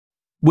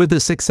With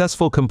the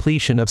successful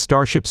completion of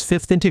Starship's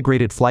fifth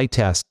integrated flight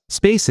test,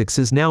 SpaceX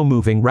is now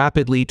moving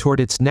rapidly toward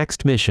its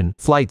next mission,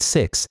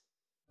 Flight-6.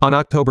 On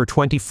October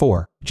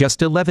 24,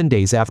 just 11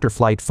 days after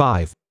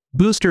Flight-5,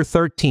 Booster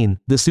 13,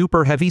 the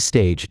Super Heavy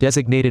stage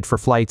designated for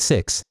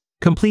Flight-6,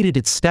 completed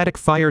its static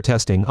fire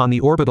testing on the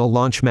orbital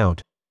launch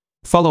mount.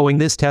 Following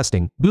this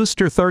testing,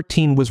 Booster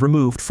 13 was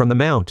removed from the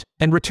mount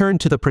and returned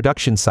to the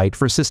production site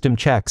for system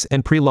checks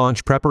and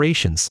pre-launch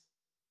preparations.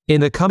 In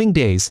the coming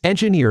days,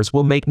 engineers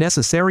will make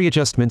necessary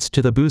adjustments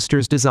to the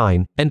booster's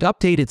design and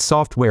update its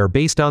software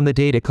based on the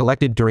data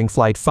collected during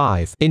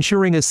Flight-5,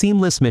 ensuring a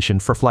seamless mission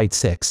for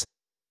Flight-6.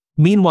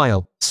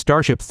 Meanwhile,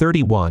 Starship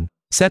 31,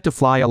 set to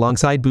fly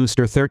alongside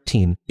Booster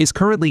 13, is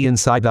currently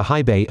inside the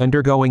high bay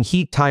undergoing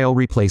heat tile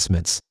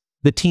replacements.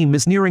 The team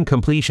is nearing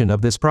completion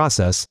of this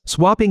process,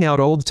 swapping out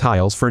old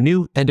tiles for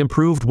new and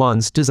improved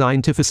ones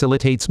designed to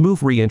facilitate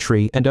smooth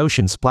re-entry and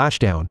ocean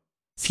splashdown.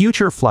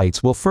 Future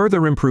flights will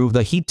further improve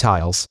the heat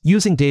tiles,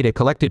 using data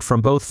collected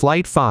from both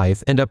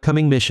Flight-5 and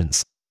upcoming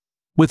missions.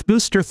 With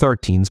Booster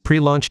 13's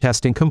pre-launch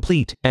testing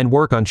complete and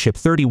work on Ship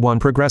 31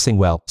 progressing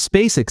well,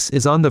 SpaceX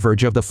is on the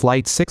verge of the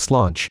Flight-6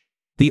 launch.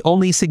 The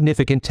only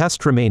significant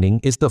test remaining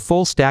is the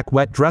full-stack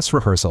wet dress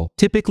rehearsal,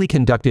 typically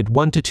conducted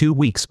 1 to 2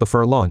 weeks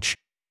before launch.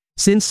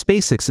 Since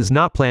SpaceX is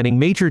not planning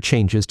major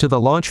changes to the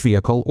launch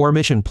vehicle or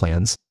mission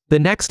plans, the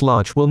next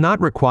launch will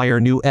not require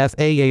new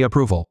FAA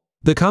approval.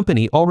 The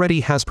company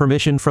already has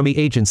permission from the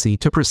agency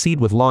to proceed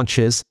with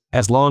launches,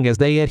 as long as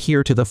they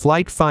adhere to the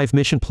Flight-5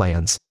 mission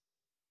plans.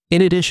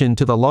 In addition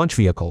to the launch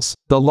vehicles,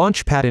 the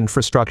launch pad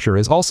infrastructure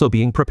is also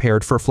being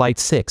prepared for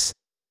Flight-6.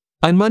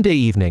 On Monday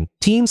evening,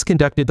 teams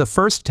conducted the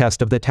first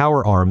test of the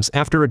tower arms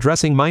after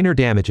addressing minor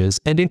damages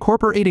and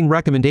incorporating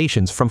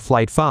recommendations from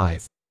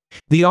Flight-5.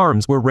 The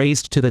arms were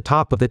raised to the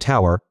top of the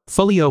tower,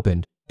 fully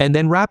opened, and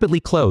then rapidly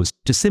closed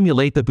to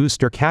simulate the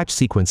booster catch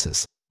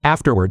sequences.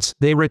 Afterwards,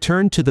 they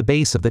returned to the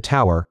base of the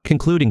tower,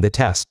 concluding the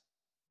test.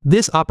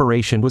 This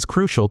operation was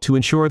crucial to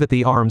ensure that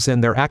the arms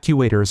and their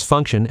actuators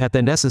function at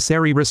the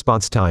necessary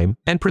response time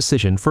and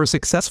precision for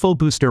successful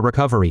booster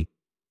recovery.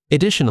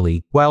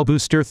 Additionally, while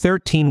Booster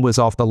 13 was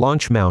off the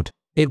launch mount,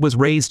 it was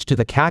raised to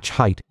the catch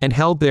height and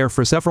held there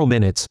for several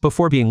minutes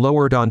before being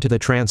lowered onto the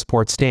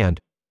transport stand.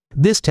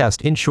 This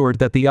test ensured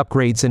that the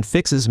upgrades and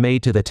fixes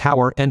made to the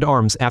tower and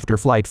arms after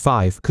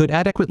Flight-5 could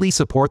adequately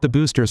support the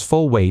booster's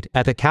full weight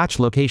at the catch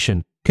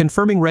location,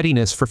 confirming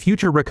readiness for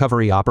future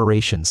recovery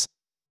operations.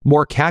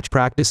 More catch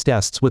practice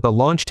tests with the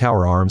launch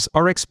tower arms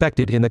are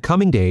expected in the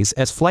coming days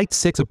as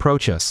Flight-6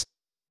 approaches.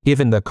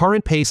 Given the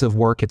current pace of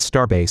work at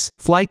Starbase,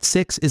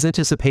 Flight-6 is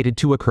anticipated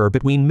to occur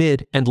between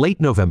mid and late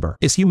November,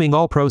 assuming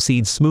all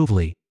proceeds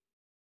smoothly.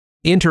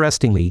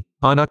 Interestingly,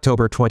 on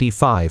October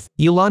 25,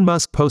 Elon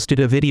Musk posted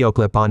a video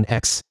clip on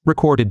X,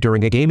 recorded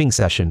during a gaming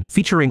session,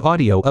 featuring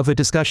audio of a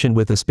discussion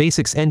with a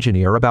SpaceX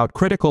engineer about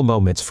critical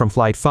moments from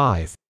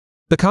Flight-5.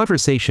 The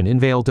conversation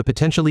unveiled a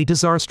potentially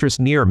disastrous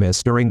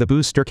near-miss during the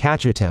booster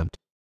catch attempt.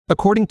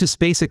 According to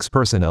SpaceX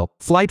personnel,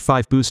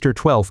 Flight-5 Booster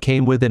 12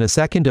 came within a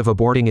second of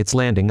aborting its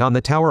landing on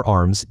the tower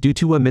arms due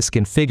to a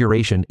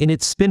misconfiguration in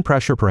its spin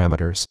pressure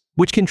parameters,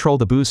 which control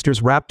the booster's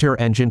Raptor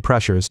engine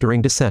pressures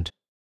during descent.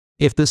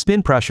 If the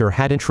spin pressure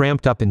hadn't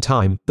ramped up in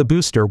time, the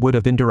booster would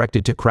have been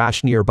directed to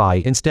crash nearby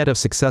instead of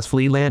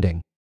successfully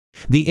landing.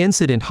 The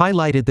incident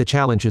highlighted the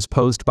challenges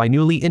posed by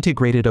newly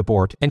integrated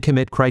abort and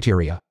commit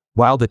criteria.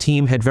 While the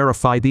team had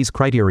verified these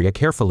criteria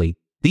carefully,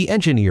 the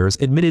engineers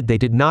admitted they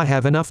did not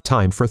have enough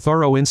time for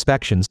thorough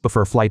inspections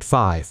before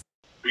Flight-5.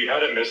 We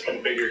had a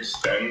misconfigured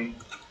spin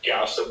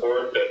gas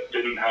abort that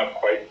didn't have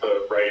quite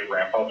the right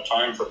ramp-up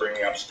time for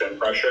bringing up spin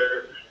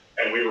pressure,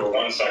 and we were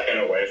 1 second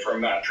away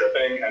from that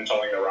tripping and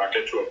telling the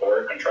rocket to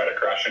abort and try to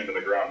crash into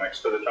the ground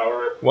next to the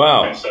tower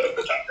instead of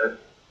the tower.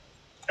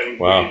 And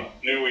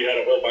we knew we had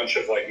a whole bunch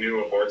of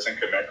new aborts and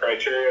commit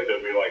criteria that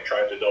we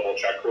tried to double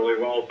check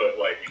really well, but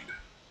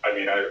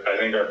I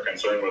think our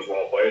concern was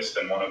well placed,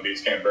 and one of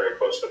these came very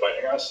close to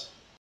biting us.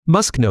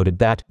 Musk noted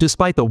that,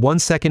 despite the 1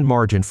 second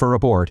margin for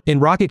abort, in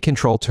rocket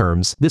control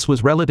terms, this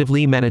was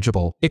relatively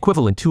manageable,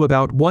 equivalent to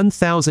about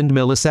 1,000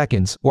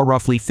 milliseconds, or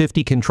roughly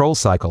 50 control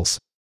cycles.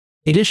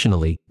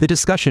 Additionally, the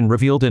discussion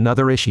revealed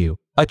another issue: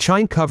 a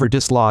chine cover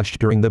dislodged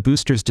during the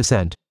booster's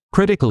descent.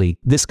 Critically,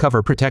 this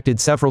cover protected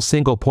several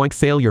single-point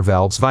failure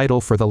valves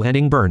vital for the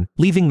landing burn,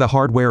 leaving the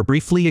hardware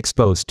briefly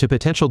exposed to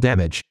potential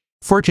damage.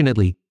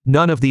 Fortunately,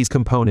 none of these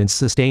components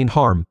sustained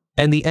harm,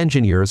 and the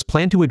engineers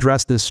plan to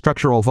address this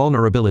structural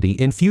vulnerability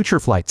in future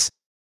flights.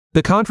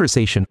 The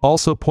conversation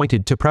also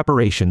pointed to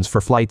preparations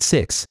for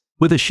Flight-6,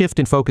 with a shift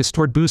in focus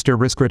toward booster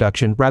risk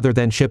reduction rather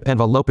than ship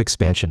envelope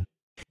expansion.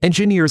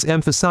 Engineers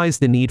emphasized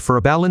the need for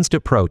a balanced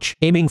approach,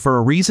 aiming for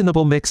a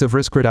reasonable mix of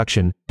risk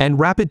reduction and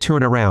rapid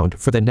turnaround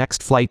for the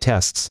next flight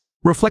tests,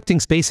 reflecting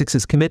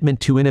SpaceX's commitment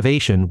to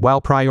innovation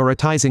while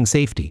prioritizing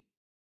safety.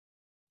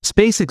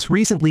 SpaceX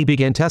recently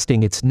began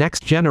testing its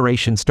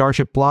next-generation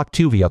Starship Block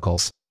 2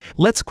 vehicles.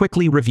 Let's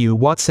quickly review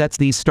what sets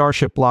these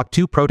Starship Block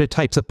 2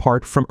 prototypes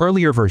apart from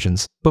earlier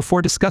versions,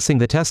 before discussing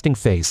the testing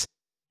phase.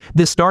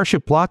 The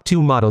Starship Block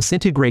 2 models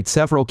integrate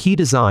several key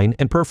design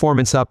and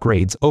performance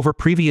upgrades over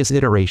previous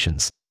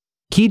iterations.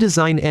 Key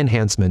design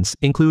enhancements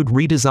include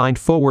redesigned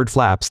forward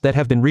flaps that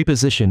have been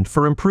repositioned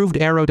for improved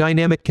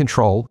aerodynamic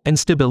control and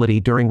stability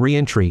during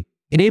re-entry,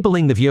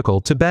 enabling the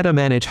vehicle to better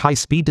manage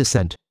high-speed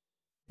descent.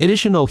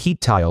 Additional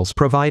heat tiles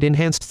provide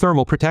enhanced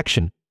thermal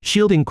protection,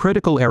 shielding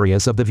critical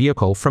areas of the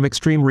vehicle from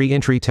extreme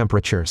re-entry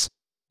temperatures.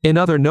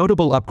 Another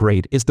notable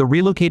upgrade is the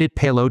relocated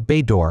payload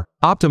bay door,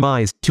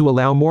 optimized to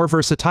allow more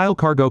versatile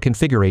cargo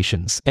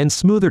configurations and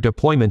smoother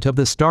deployment of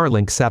the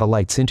Starlink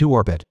satellites into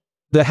orbit.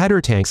 The header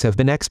tanks have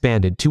been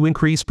expanded to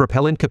increase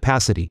propellant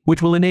capacity,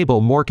 which will enable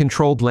more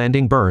controlled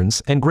landing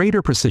burns and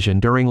greater precision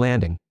during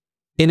landing.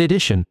 In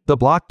addition, the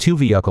Block 2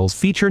 vehicles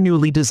feature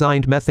newly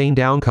designed methane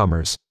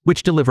downcomers,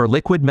 which deliver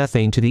liquid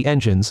methane to the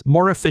engines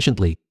more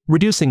efficiently,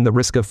 reducing the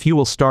risk of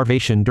fuel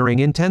starvation during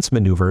intense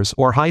maneuvers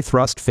or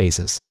high-thrust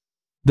phases.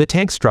 The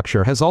tank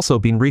structure has also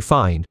been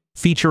refined,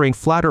 featuring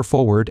flatter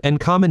forward and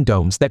common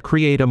domes that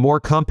create a more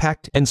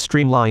compact and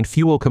streamlined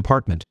fuel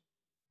compartment.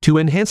 To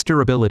enhance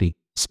durability,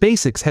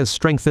 SpaceX has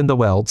strengthened the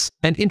welds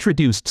and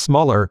introduced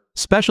smaller,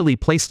 specially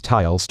placed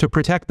tiles to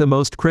protect the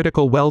most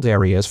critical weld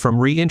areas from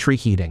re-entry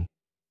heating.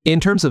 In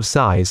terms of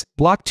size,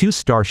 Block 2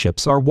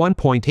 Starships are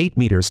 1.8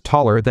 meters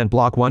taller than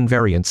Block 1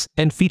 variants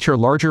and feature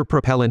larger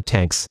propellant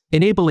tanks,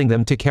 enabling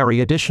them to carry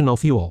additional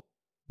fuel.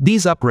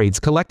 These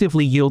upgrades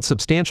collectively yield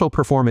substantial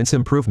performance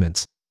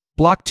improvements.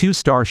 Block 2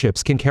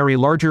 Starships can carry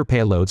larger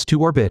payloads to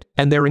orbit,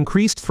 and their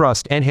increased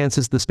thrust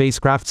enhances the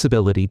spacecraft's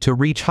ability to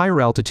reach higher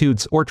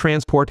altitudes or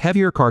transport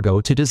heavier cargo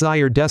to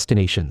desired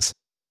destinations.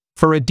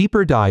 For a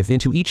deeper dive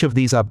into each of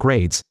these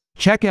upgrades,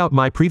 check out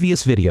my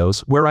previous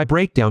videos where I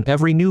break down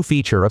every new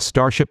feature of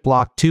Starship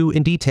Block 2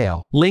 in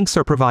detail. Links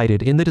are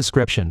provided in the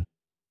description.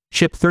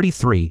 Ship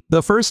 33,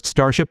 the first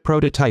Starship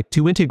prototype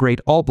to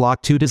integrate all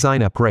Block 2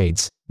 design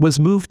upgrades, was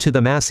moved to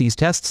the Massey's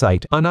test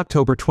site on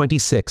October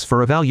 26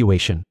 for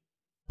evaluation.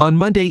 On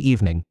Monday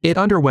evening, it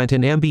underwent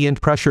an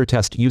ambient pressure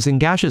test using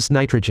gaseous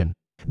nitrogen.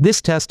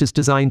 This test is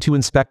designed to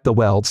inspect the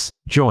welds,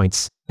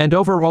 joints, and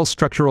overall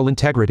structural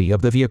integrity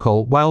of the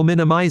vehicle while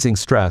minimizing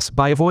stress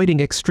by avoiding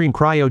extreme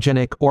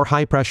cryogenic or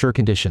high-pressure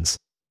conditions.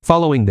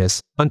 Following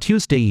this, on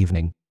Tuesday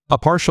evening, a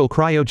partial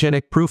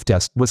cryogenic proof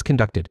test was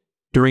conducted.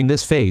 During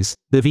this phase,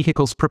 the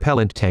vehicle's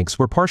propellant tanks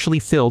were partially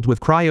filled with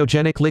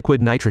cryogenic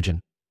liquid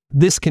nitrogen.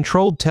 This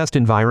controlled test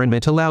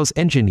environment allows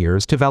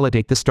engineers to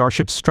validate the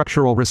Starship's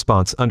structural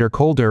response under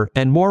colder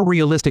and more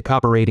realistic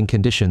operating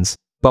conditions,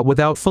 but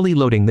without fully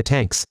loading the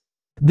tanks.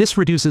 This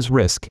reduces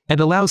risk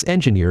and allows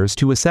engineers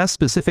to assess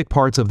specific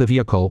parts of the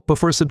vehicle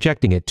before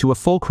subjecting it to a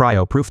full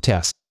cryo-proof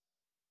test.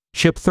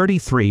 Ship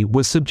 33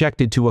 was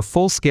subjected to a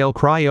full-scale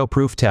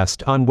cryo-proof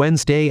test on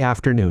Wednesday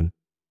afternoon.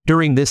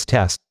 During this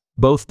test,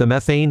 both the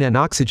methane and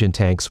oxygen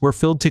tanks were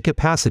filled to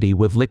capacity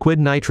with liquid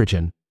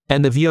nitrogen,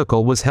 and the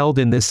vehicle was held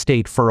in this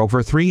state for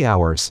over 3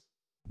 hours.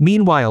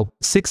 Meanwhile,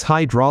 6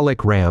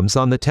 hydraulic rams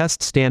on the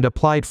test stand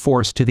applied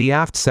force to the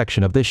aft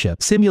section of the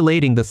ship,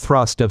 simulating the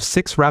thrust of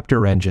 6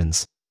 Raptor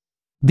engines.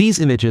 These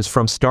images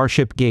from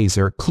Starship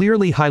Gazer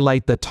clearly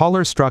highlight the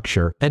taller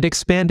structure and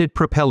expanded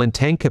propellant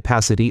tank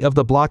capacity of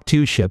the Block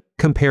 2 ship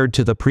compared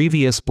to the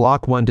previous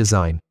Block 1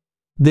 design.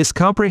 This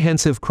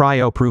comprehensive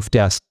cryo-proof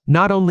test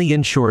not only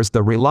ensures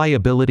the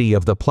reliability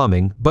of the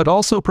plumbing but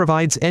also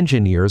provides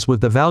engineers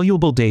with the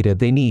valuable data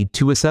they need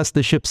to assess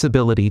the ship's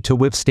ability to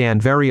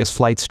withstand various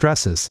flight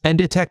stresses and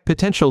detect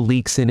potential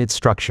leaks in its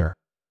structure.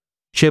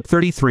 Ship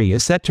 33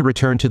 is set to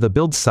return to the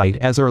build site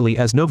as early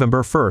as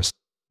November 1st.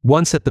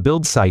 Once at the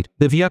build site,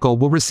 the vehicle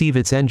will receive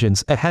its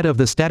engines ahead of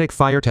the static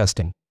fire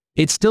testing.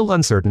 It's still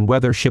uncertain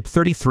whether Ship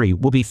 33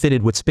 will be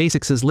fitted with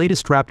SpaceX's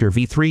latest Raptor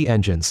V3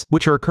 engines,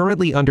 which are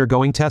currently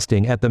undergoing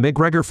testing at the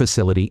McGregor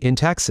facility in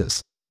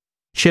Texas.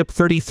 Ship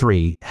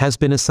 33 has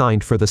been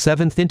assigned for the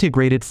 7th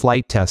integrated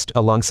flight test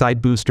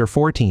alongside Booster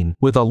 14,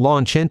 with a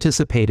launch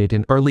anticipated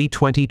in early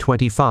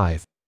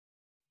 2025.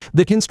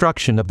 The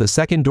construction of the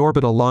second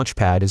orbital launch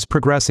pad is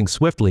progressing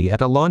swiftly at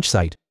a launch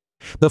site.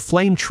 The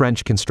flame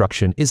trench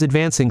construction is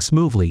advancing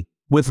smoothly,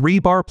 with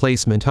rebar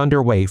placement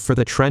underway for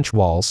the trench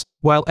walls,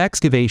 while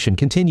excavation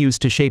continues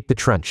to shape the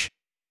trench.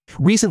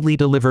 Recently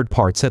delivered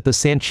parts at the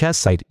Sanchez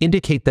site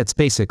indicate that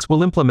SpaceX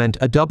will implement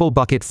a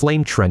double-bucket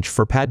flame trench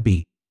for Pad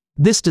B.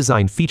 This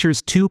design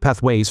features 2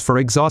 pathways for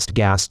exhaust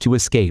gas to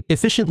escape,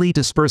 efficiently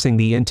dispersing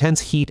the intense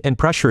heat and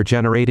pressure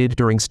generated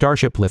during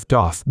Starship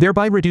liftoff,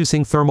 thereby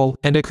reducing thermal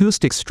and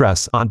acoustic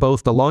stress on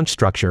both the launch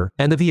structure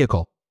and the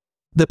vehicle.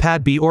 The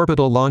Pad B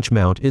orbital launch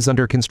mount is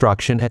under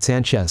construction at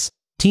Sanchez.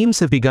 Teams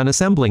have begun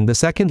assembling the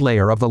second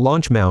layer of the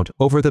launch mount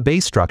over the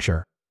base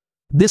structure.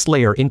 This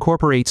layer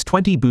incorporates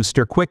 20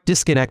 booster quick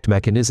disconnect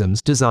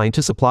mechanisms designed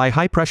to supply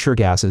high-pressure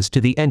gases to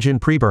the engine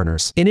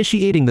preburners,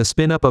 initiating the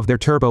spin-up of their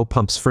turbo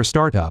pumps for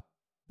startup.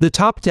 The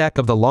top deck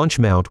of the launch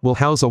mount will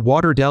house a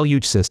water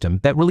deluge system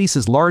that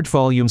releases large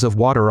volumes of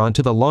water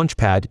onto the launch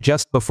pad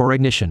just before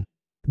ignition.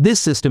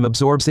 This system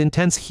absorbs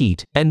intense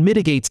heat and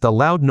mitigates the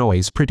loud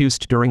noise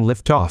produced during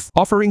liftoff,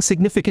 offering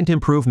significant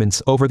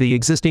improvements over the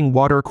existing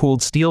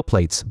water-cooled steel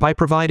plates by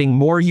providing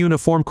more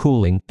uniform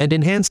cooling and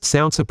enhanced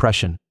sound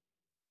suppression.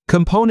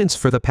 Components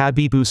for the Pad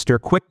B booster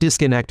quick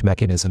disconnect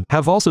mechanism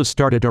have also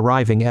started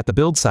arriving at the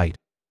build site.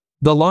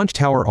 The launch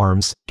tower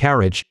arms,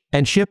 carriage,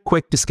 and ship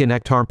quick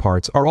disconnect arm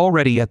parts are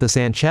already at the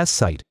Sanchez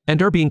site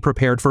and are being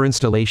prepared for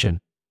installation.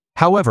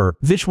 However,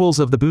 visuals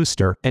of the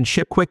booster and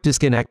ship quick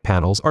disconnect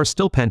panels are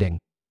still pending.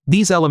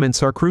 These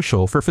elements are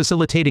crucial for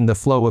facilitating the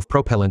flow of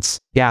propellants,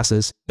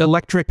 gases,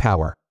 electric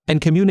power,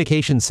 and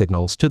communication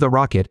signals to the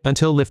rocket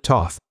until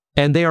liftoff,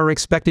 and they are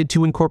expected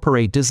to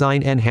incorporate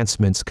design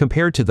enhancements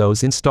compared to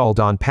those installed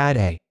on Pad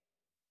A.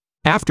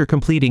 After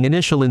completing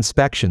initial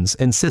inspections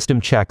and system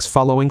checks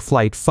following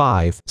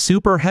Flight-5,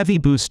 Super Heavy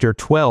Booster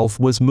 12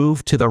 was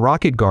moved to the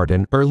Rocket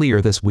Garden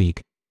earlier this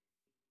week.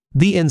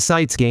 The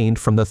insights gained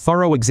from the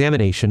thorough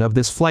examination of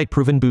this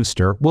flight-proven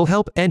booster will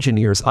help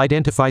engineers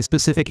identify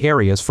specific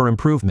areas for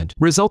improvement,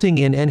 resulting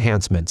in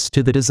enhancements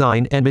to the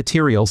design and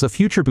materials of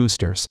future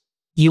boosters.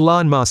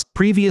 Elon Musk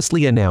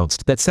previously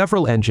announced that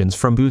several engines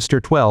from Booster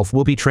 12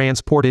 will be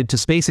transported to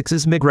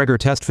SpaceX's McGregor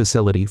test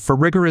facility for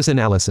rigorous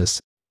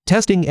analysis.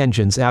 Testing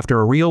engines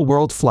after a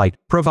real-world flight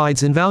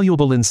provides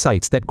invaluable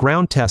insights that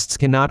ground tests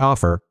cannot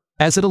offer,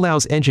 as it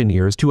allows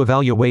engineers to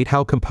evaluate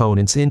how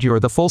components endure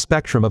the full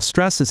spectrum of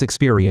stresses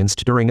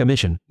experienced during a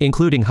mission,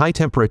 including high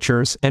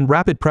temperatures and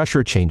rapid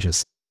pressure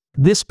changes.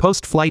 This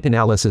post-flight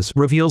analysis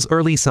reveals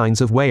early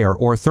signs of wear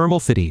or thermal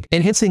fatigue,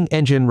 enhancing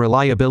engine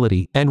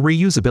reliability and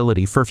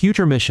reusability for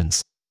future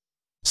missions.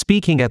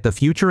 Speaking at the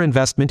Future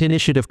Investment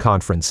Initiative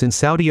Conference in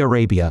Saudi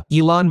Arabia,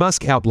 Elon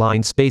Musk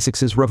outlined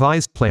SpaceX's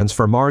revised plans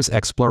for Mars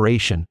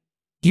exploration.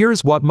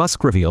 Here's what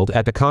Musk revealed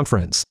at the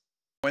conference.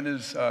 When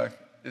is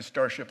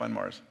Starship on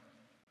Mars?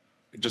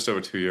 Just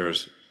over 2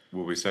 years,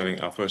 we'll be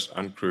sending our first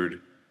uncrewed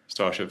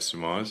Starships to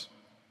Mars.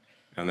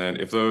 And then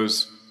if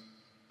those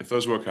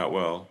work out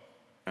well,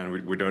 and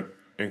we don't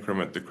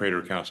increment the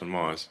crater count on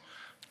Mars,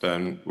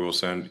 then we'll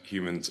send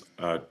humans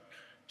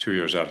 2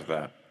 years after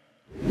that.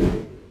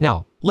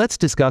 Now, let's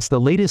discuss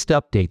the latest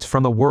updates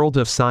from the world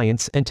of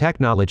science and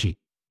technology.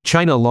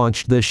 China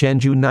launched the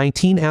Shenzhou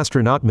 19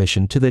 astronaut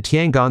mission to the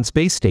Tiangong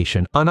Space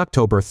Station on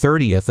October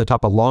 30th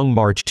atop a Long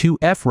March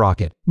 2F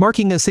rocket,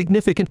 marking a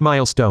significant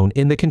milestone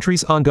in the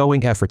country's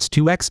ongoing efforts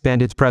to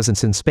expand its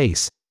presence in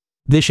space.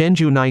 The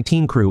Shenzhou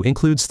 19 crew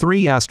includes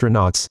 3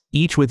 astronauts,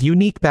 each with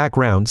unique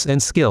backgrounds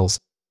and skills.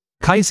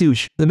 Kai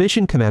Zhuge, the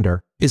mission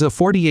commander, is a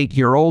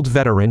 48-year-old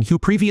veteran who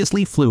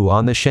previously flew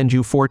on the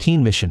Shenzhou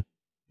 14 mission.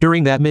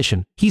 During that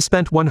mission, he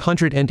spent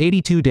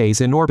 182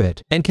 days in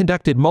orbit and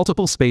conducted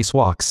multiple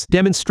spacewalks,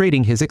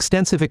 demonstrating his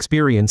extensive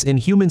experience in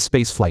human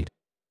spaceflight.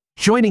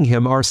 Joining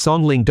him are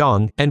Song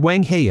Lingdong and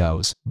Wang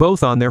Heiyao,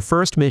 both on their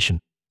first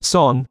mission.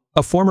 Song,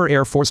 a former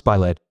Air Force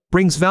pilot,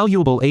 brings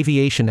valuable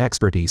aviation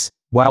expertise,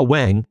 while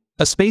Wang,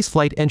 a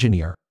spaceflight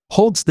engineer,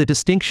 holds the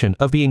distinction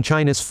of being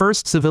China's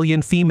first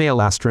civilian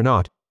female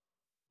astronaut.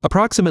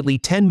 Approximately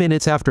 10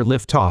 minutes after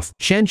liftoff,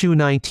 Shenzhou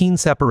 19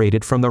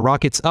 separated from the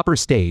rocket's upper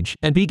stage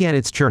and began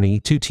its journey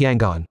to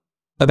Tiangong.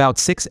 About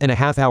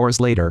 6.5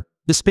 hours later,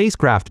 the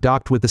spacecraft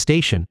docked with the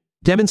station,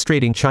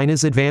 demonstrating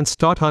China's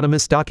advanced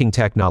autonomous docking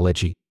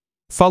technology.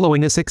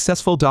 Following a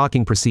successful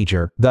docking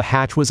procedure, the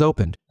hatch was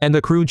opened, and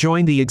the crew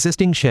joined the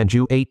existing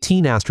Shenzhou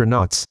 18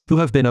 astronauts, who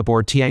have been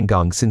aboard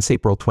Tiangong since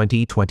April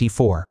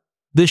 2024.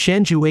 The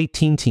Shenzhou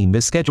 18 team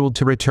is scheduled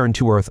to return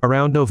to Earth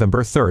around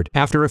November 3rd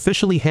after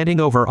officially handing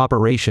over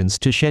operations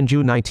to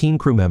Shenzhou 19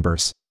 crew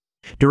members.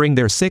 During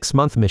their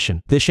 6-month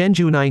mission, the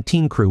Shenzhou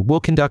 19 crew will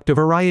conduct a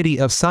variety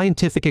of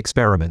scientific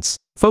experiments,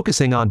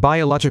 focusing on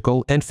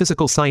biological and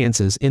physical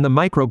sciences in the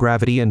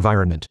microgravity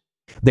environment.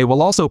 They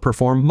will also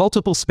perform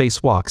multiple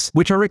spacewalks,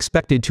 which are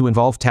expected to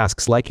involve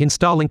tasks like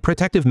installing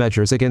protective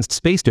measures against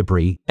space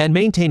debris and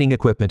maintaining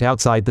equipment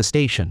outside the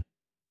station.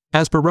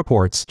 As per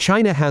reports,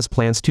 China has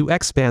plans to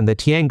expand the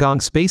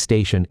Tiangong Space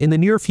Station in the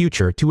near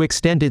future to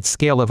extend its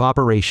scale of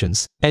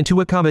operations and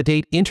to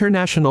accommodate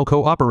international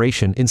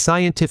cooperation in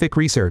scientific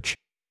research.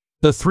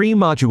 The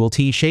 3-module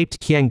T-shaped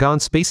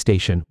Tiangong Space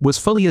Station was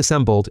fully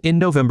assembled in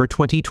November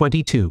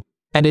 2022,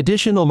 and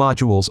additional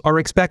modules are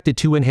expected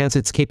to enhance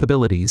its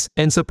capabilities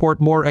and support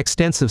more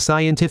extensive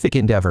scientific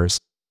endeavors.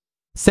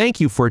 Thank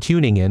you for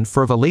tuning in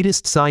for the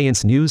latest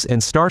science news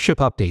and Starship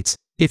updates.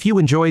 If you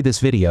enjoyed this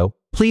video,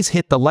 please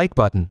hit the like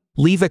button,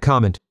 leave a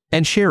comment,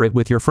 and share it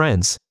with your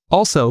friends.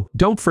 Also,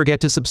 don't forget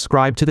to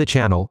subscribe to the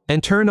channel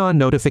and turn on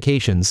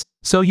notifications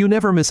so you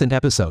never miss an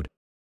episode.